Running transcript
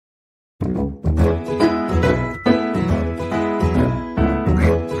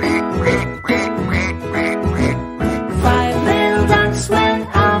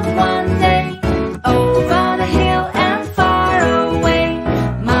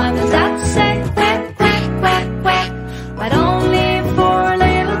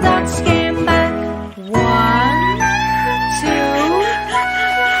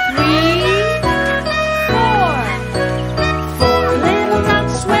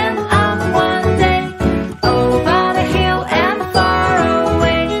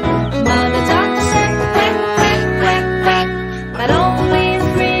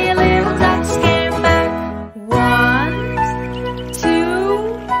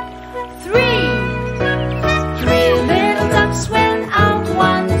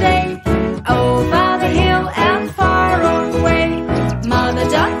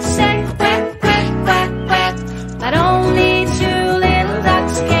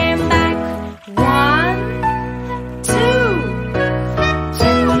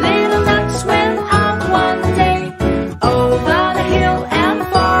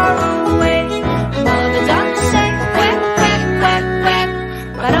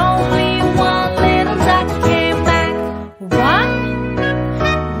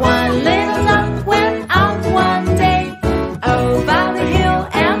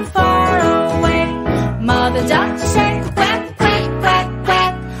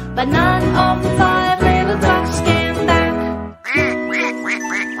but none of the 5 little ducks came back.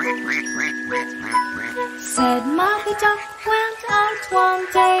 Said Mother Duck went out one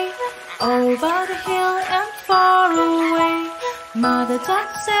day, over the hill and far away. Mother Duck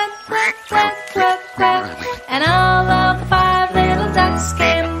said quack, quack, quack, quack, and all